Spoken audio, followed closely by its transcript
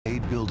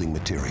building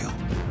material.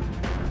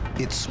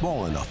 It's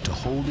small enough to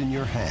hold in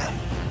your hand,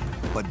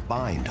 but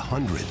bind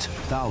hundreds,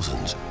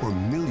 thousands, or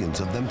millions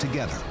of them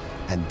together,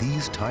 and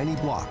these tiny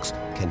blocks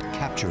can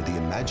capture the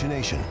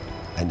imagination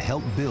and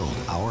help build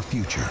our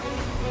future.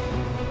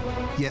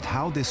 Yet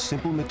how this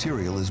simple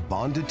material is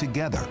bonded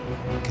together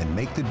can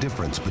make the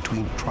difference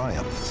between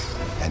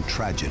triumph and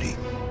tragedy.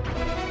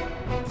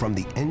 From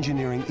the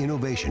engineering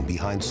innovation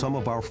behind some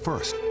of our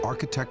first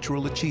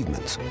architectural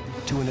achievements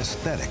to an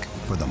aesthetic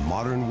for the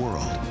modern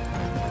world,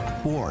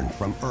 born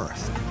from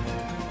earth,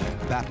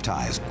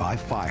 baptized by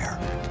fire.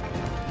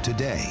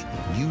 Today,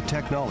 new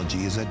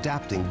technology is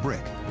adapting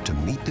brick to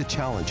meet the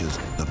challenges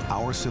of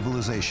our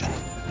civilization.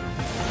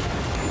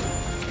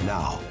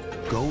 Now,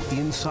 go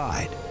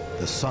inside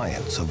the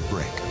science of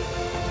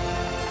brick.